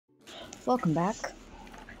Welcome back.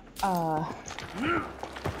 I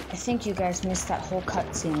think you guys missed that whole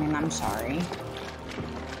cutscene, and I'm sorry.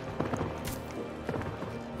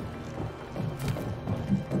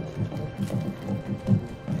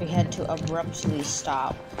 We had to abruptly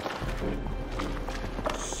stop.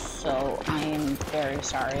 So, I am very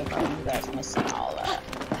sorry about you guys missing all that.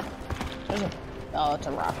 Oh, it's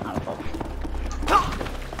a rock, not a boat.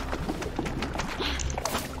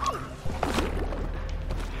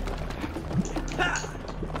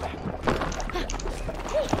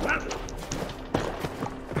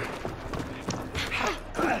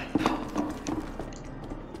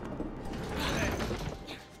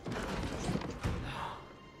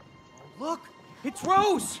 Look! It's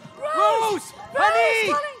Rose! Rose!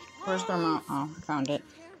 Honey! Where's the remote? Oh, I found it.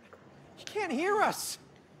 He can't hear us!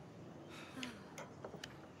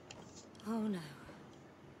 Oh no.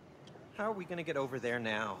 How are we gonna get over there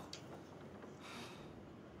now?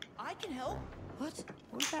 I can help. What?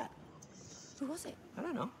 What was that? Who was it? I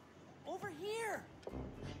don't know. Over here!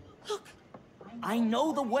 Look! I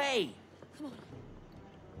know the way! Come on.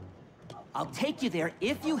 I'll take you there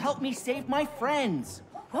if you help me save my friends.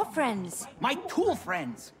 What friends? My tool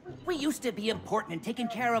friends. We used to be important and taken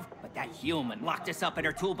care of, but that human locked us up in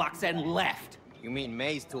her toolbox and left. You mean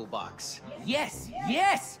May's toolbox? Yes,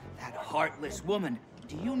 yes! That heartless woman.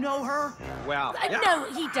 Do you know her? Well, No,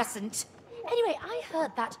 he doesn't. Anyway, I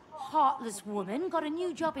heard that heartless woman got a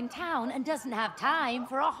new job in town and doesn't have time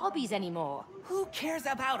for our hobbies anymore. Who cares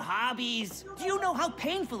about hobbies? Do you know how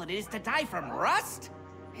painful it is to die from rust?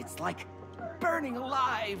 It's like burning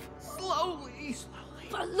alive, slowly.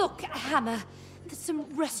 But look, Hammer, there's some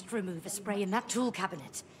rust remover spray in that tool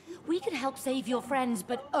cabinet. We can help save your friends,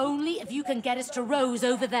 but only if you can get us to Rose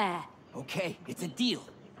over there. Okay, it's a deal.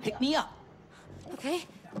 Pick me up. Okay?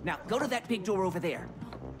 Now, go to that big door over there.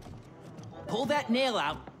 Pull that nail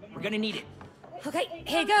out. We're gonna need it. Okay,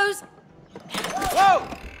 here goes. Whoa!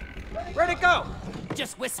 Where'd it go?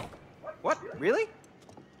 Just whistle. What? Really?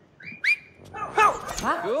 Oh!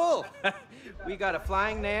 Cool! We got a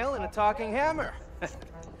flying nail and a talking hammer.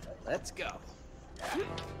 Let's go.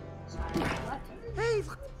 Hey,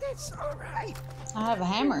 look at this. All right. I have a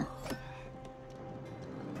hammer.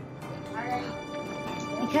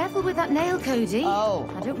 Be careful with that nail, Cody. Oh,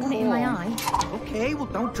 I don't want it in my eye. Okay, well,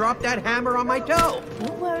 don't drop that hammer on my toe.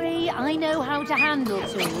 Don't worry, I know how to handle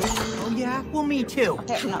tools. Oh, yeah? Well, me too.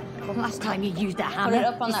 Okay, no. Last time you used that hammer, it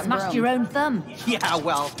up on you that smashed broom. your own thumb. Yeah,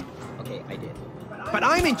 well, okay, I did. But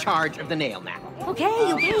I'm in charge of the nail now.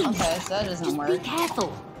 Okay, okay. Okay, so that doesn't Just work. be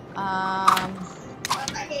careful.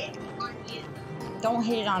 Don't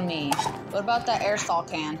hit it on me. What about that aerosol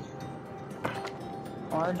can?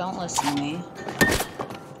 Or don't listen to me.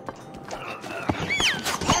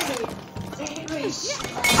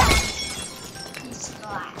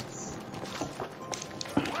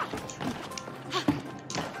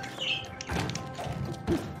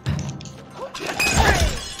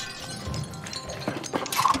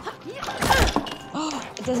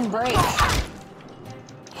 It doesn't break.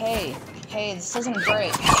 Hey, this doesn't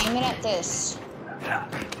break. Aim it at this.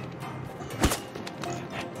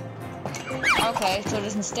 Okay, so it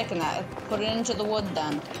doesn't stick in that. Put it into the wood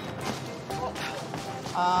then.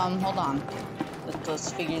 Hold on.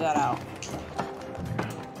 Let's figure that out.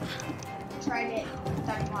 Tried it.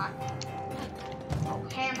 Doesn't work. Oh,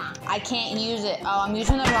 hammer. I can't use it. Oh, I'm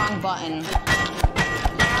using the wrong button.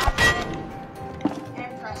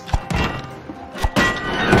 And press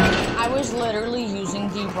I was literally using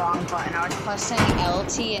the wrong button. I was pressing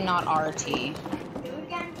LT and not RT. do it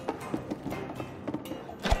again.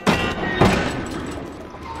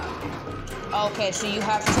 Okay, so you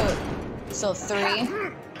have to... So 3.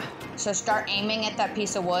 So start aiming at that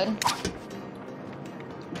piece of wood.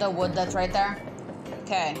 The wood that's right there.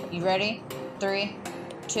 Okay, you ready? 3,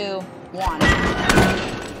 2, 1.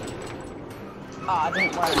 Oh, it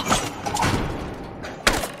didn't work.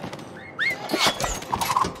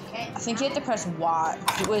 Okay. I think you have to press Y.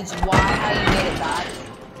 It was Y how you get it back.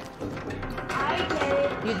 I get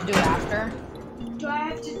it. You have to do it after. Do I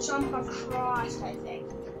have to jump across, I think?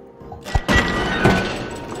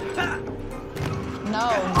 No,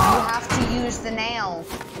 you have to use the nail.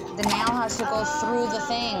 The nail has to go through the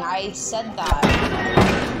thing. I said that.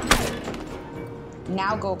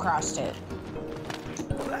 Now go across it.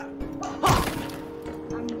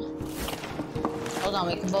 Hold on,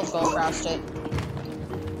 we can both go across it.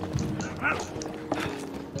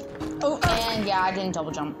 Oh, and yeah, I didn't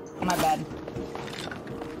double jump. My bad.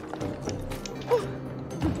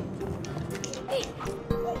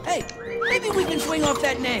 Hey, maybe we can swing off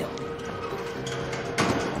that nail.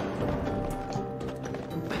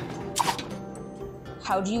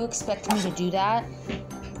 How do you expect me to do that?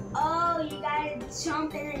 Oh, you gotta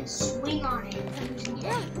jump and then swing on it.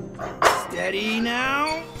 Yeah. Steady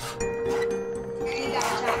now. And you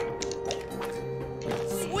gotta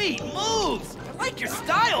jump. Sweet moves. I like your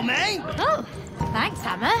style, man. Oh, thanks,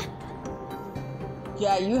 Hammer.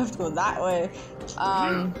 Yeah, you have to go that way.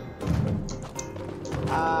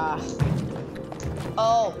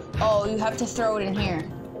 Oh, you have to throw it in here.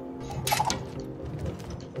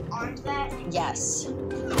 Onto that. Yes.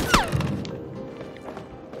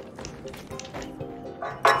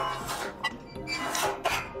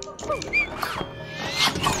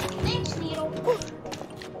 Thanks, Needle.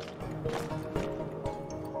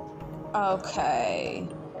 Okay.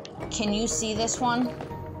 Can you see this one?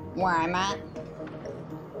 Where I'm at?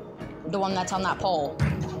 The one that's on that pole.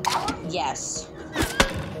 Yes.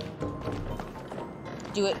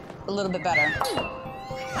 Do it a little bit better.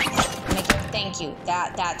 Make it, thank you.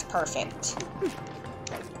 That's perfect.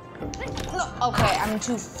 No, okay, I'm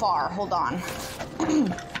too far. Hold on.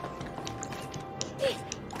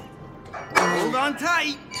 Hold on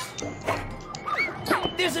tight.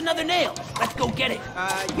 There's another nail. Let's go get it.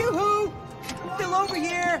 Yoo-hoo! Still over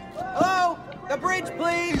here. Hello? The bridge,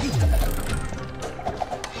 please.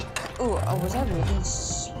 Ooh, oh, was that really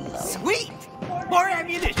slow? Sweet. More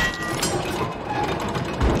ammunition.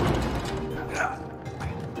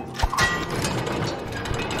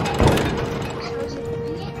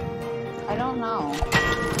 I don't know.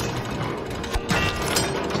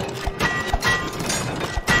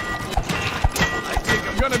 I think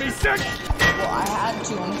I'm gonna be sick! Well, I had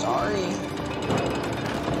to, I'm sorry.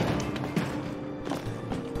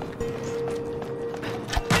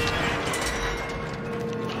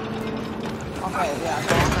 Okay, yeah,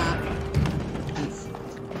 go on that.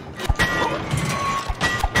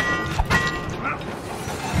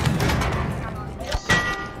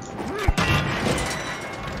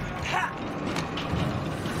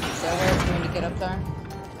 Is there a way for me to get up there?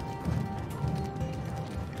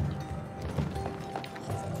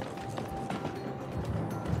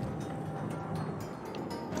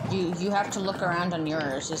 You have to look around on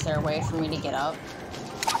yours. Is there a way for me to get up?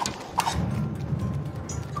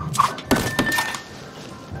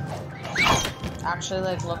 Actually,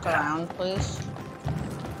 like, look around, please.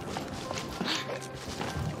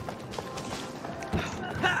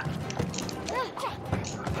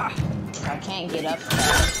 I can't get up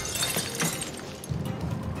there.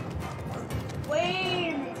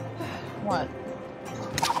 Wait a minute. What?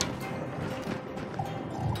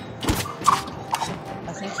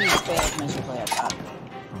 I think he failed miserably at that.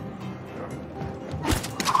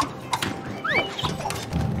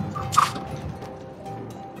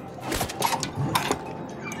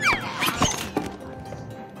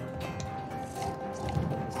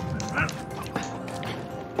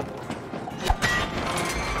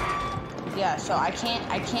 Yeah, so I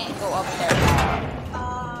can't go up there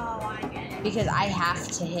Oh, I get it. because I have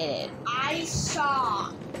to hit it. I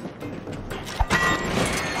saw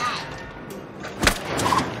that.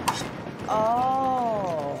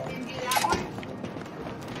 Oh. Can you do that one?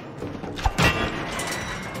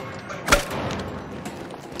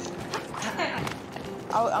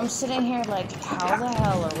 I'm sitting here like, how the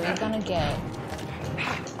hell are we gonna get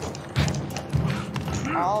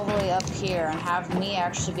all the way up here and have me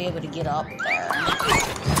actually be able to get up there?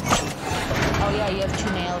 Oh yeah, you have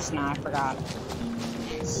 2 nails now, I forgot.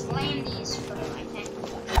 Slam these for my neck.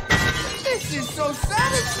 This is so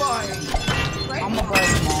satisfying. I'm gonna break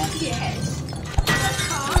them all. Yes.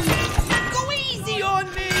 Go easy on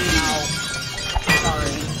me.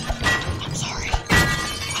 Sorry. I'm sorry.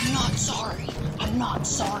 I'm not sorry. I'm not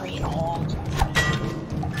sorry at all.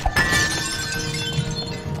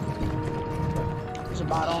 There's a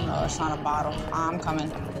bottle? No, it's not a bottle. I'm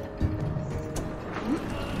coming.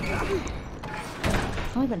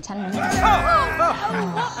 It's only been 10 minutes. Not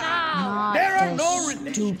There are those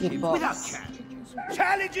no stupid relationships without books. challenges.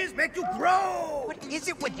 Challenges make you grow. What is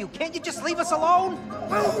it with you? Can't you just leave us alone?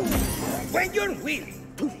 When you're willing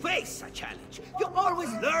to face a challenge, you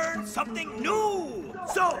always learn something new.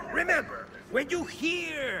 So remember, when you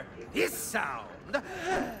hear this sound,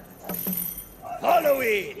 follow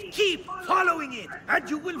it. Keep following it, and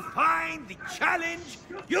you will find the challenge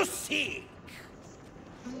you seek.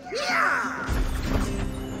 Yeah!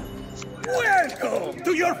 Welcome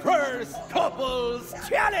to your first couples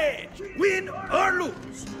challenge. Win or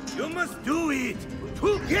lose, you must do it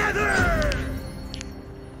together.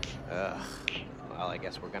 Ugh. Well, I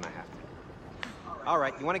guess we're gonna have to. All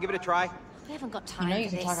right, you want to give it a try? We haven't got You time know for you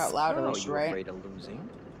can this. talk out loud Oh, at least, you're right? afraid of losing?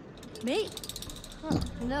 Me? Huh,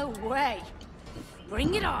 no way.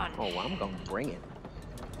 Bring it on. Oh, well, I'm gonna bring it.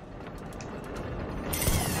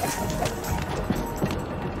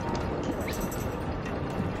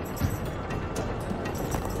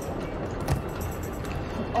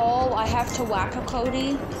 Oh, I have to whack a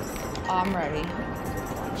Cody? I'm ready.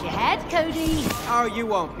 Watch your head, Cody. Oh, you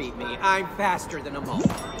won't beat me. I'm faster than a mole.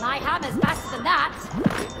 My hammer's faster than that.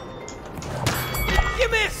 You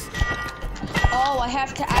missed! Oh, I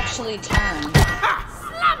have to actually turn.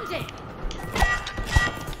 Slammed it!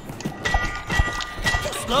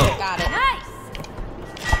 Slow. Got it. Nice!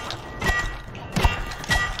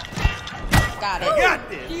 Got it. Got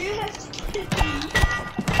this! You have to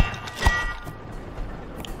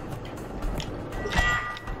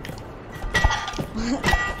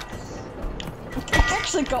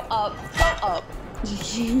Actually, go up. Go up.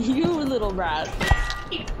 You little rat.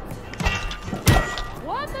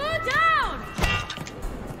 One more down!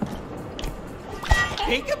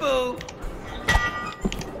 Peekaboo!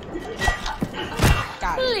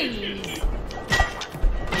 Got it. Please.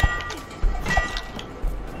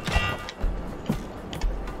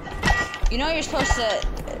 You know you're supposed to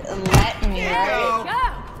let me, right? Go!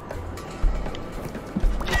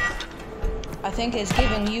 I think it's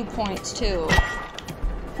giving you points too.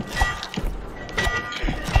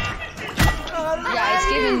 Yeah, it's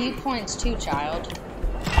giving you points too, child.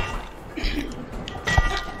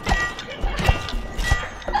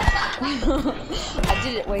 I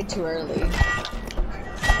did it way too early.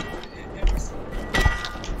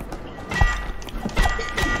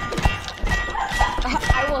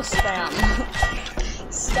 I will spam.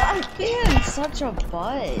 Stop being such a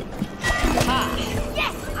butt. Ha.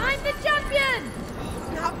 Yes, I'm the champion!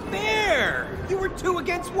 Not fair! You were 2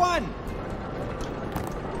 against 1!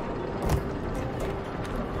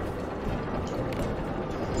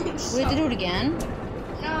 We have to do it again?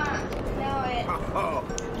 no, Oh,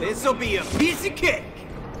 this'll be a piece of cake!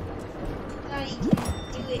 no, you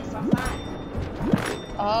can do it for fun.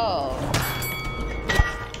 Oh.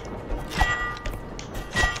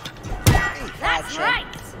 That's right!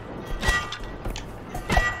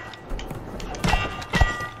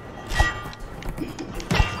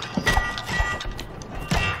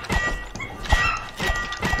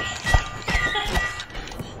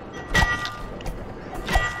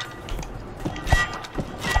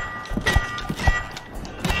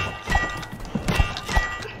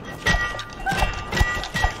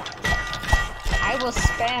 I will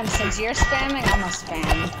spam. Since you're spamming, I'm gonna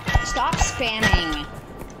spam. Stop spamming.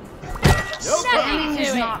 Spamming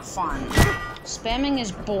is not fun. Spamming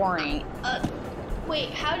is boring. Wait,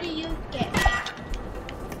 how do you get me?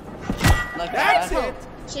 Like That's that. it!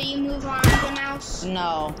 So you move on the mouse?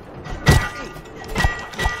 No.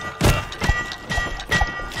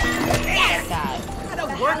 Like that.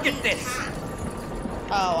 Gotta work at this.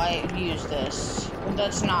 Oh, I used this.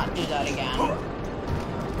 Let's not do that again.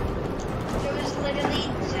 It was literally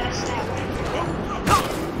just that way.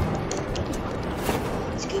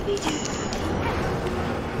 Scooby-Doo.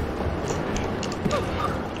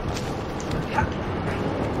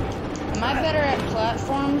 Am I better at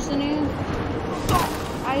platforms than you?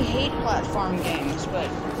 I hate platform games, but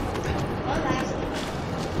Well, that's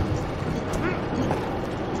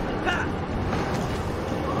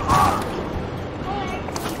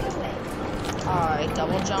I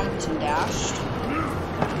double jumped and dashed.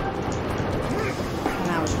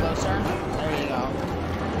 And I was closer. There you go.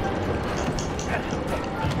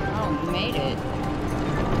 Oh, you made it.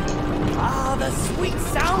 Ah, the sweet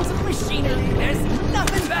sounds of machinery. There's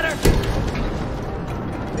nothing better.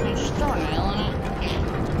 You just throw a nail in it.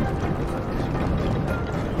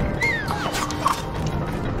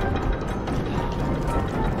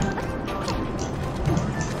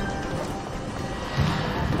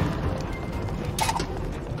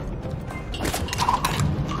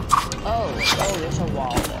 Oh, there's a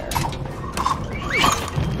wall there.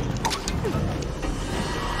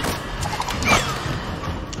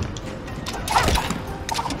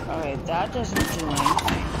 Okay, that doesn't do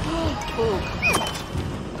anything. Ooh.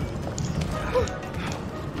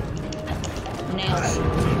 Nails.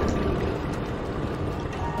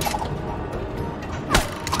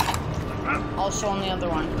 Also on the other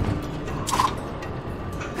one.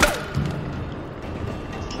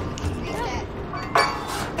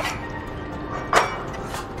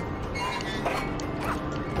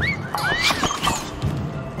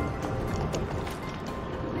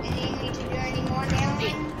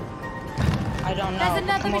 I don't know. There's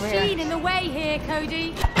another Come over machine here. in the way here,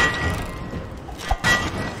 Cody.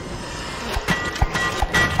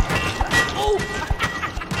 Oh!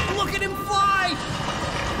 Look at him fly!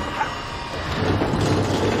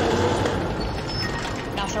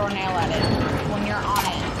 Now throw a nail at it. When you're on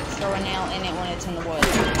it, throw a nail in it when it's in the wood.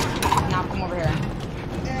 Now come over here.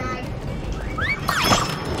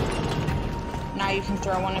 you can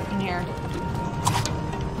throw one up in here.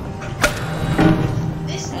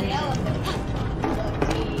 This is the elephant.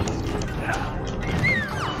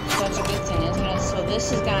 That's a good thing, isn't it? So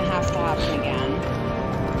this is gonna have to happen again.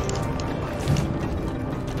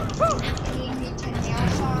 You need to nail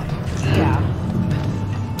saw. Yeah.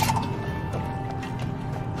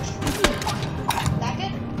 That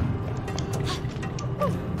good?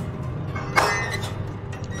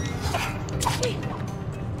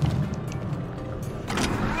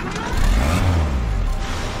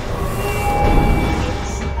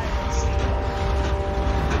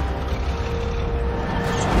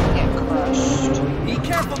 Get crushed. Be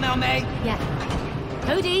careful now, May. Yeah.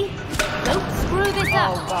 Cody, don't screw this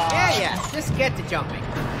up. Oh god. Yeah. Just get to jumping.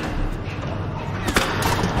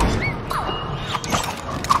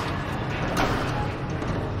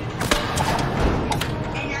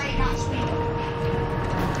 And now you got sweet.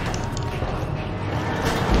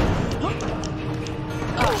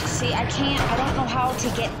 Oh, see, I don't know how to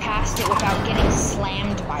get past it without getting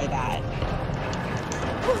slammed by that.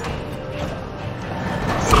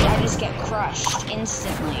 See, I just get crushed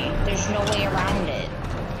instantly. There's no way around it.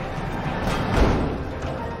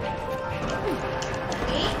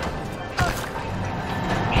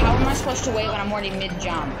 How am I supposed to wait when I'm already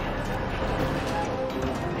mid-jump?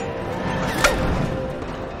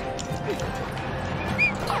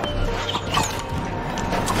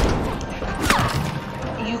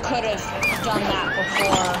 You could have done that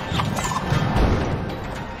before.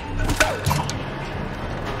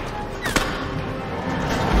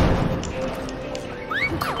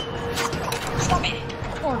 Stop it!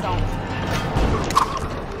 Or don't.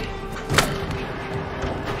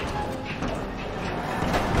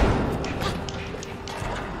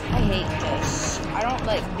 I hate this. I don't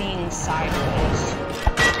like being sideways.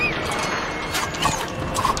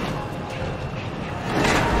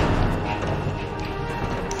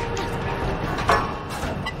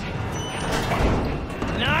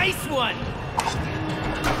 Nice one.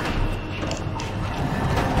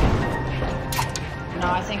 No,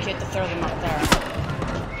 I think you have to throw them up there.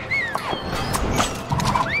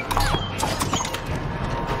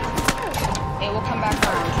 It will come back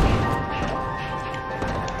around to me.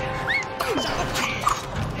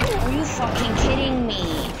 Are you fucking kidding me?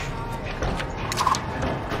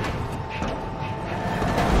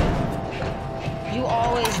 You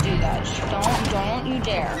always do that. Just don't you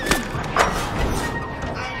dare.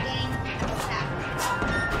 I'm getting that.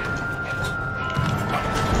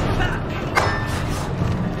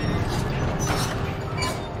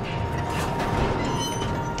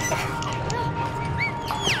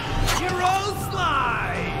 Hero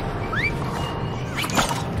slide.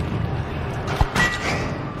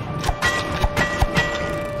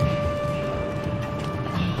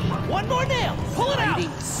 One more nail. Pull it out.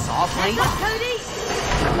 Softly. Cody!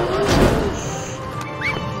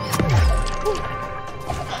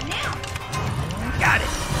 Got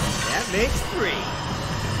it. That makes 3.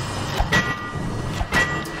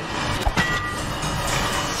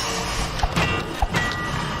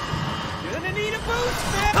 You're gonna need a boost,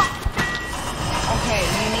 man. Okay,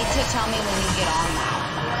 you need to tell me when you get on that.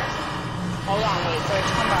 Hold on, wait for it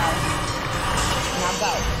to come out. Now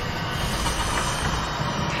go.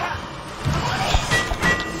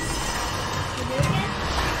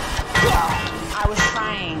 I was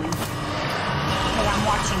trying. Because I'm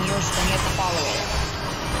watching yours, so you have to follow it.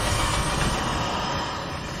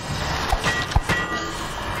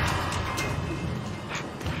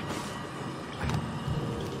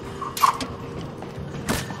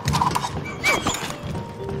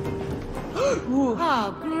 Oh,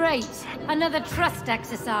 great. Another trust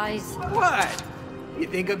exercise. What? You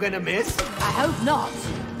think I'm gonna miss? I hope not.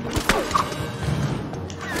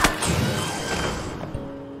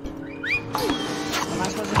 Am I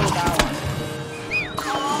supposed to do that one?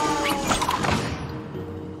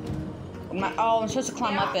 I'm supposed to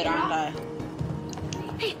climb up it, aren't I?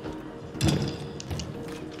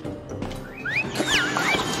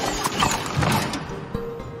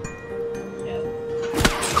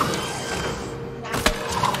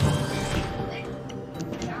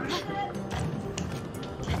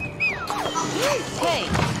 Hey!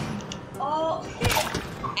 Oh,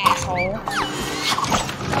 Asshole.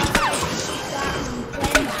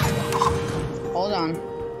 Hold on.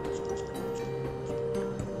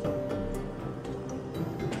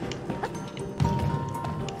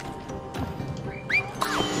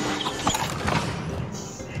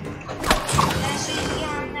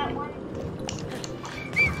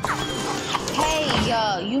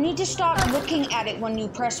 Hey, you need to stop looking at it when you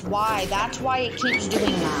press Y. That's why it keeps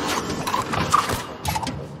doing that.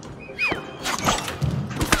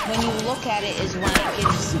 When you look at it is when it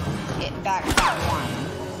gives it back that one.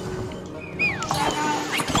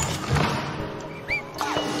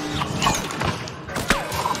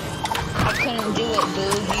 I couldn't do it,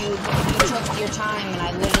 dude. You took your time and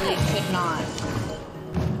I literally could not.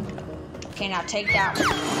 Okay, now take that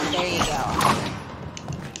one. There you go.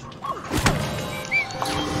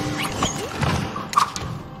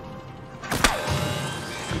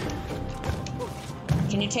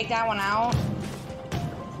 Can you take that one out?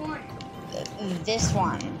 This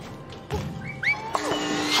one.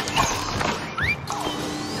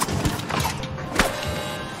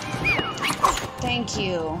 Thank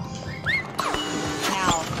you.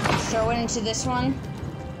 Now, throw it into this one.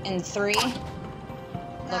 In 3.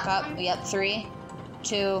 Look up. Yep, 3,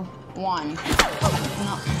 2, 1. No.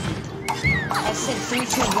 I said 3,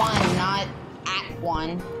 2, 1, not at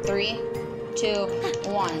 1. 3, 2,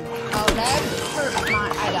 1. Oh, never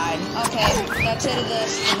mind. I died. Okay, that's it of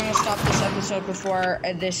this. We're gonna stop this episode before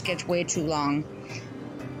this gets way too long.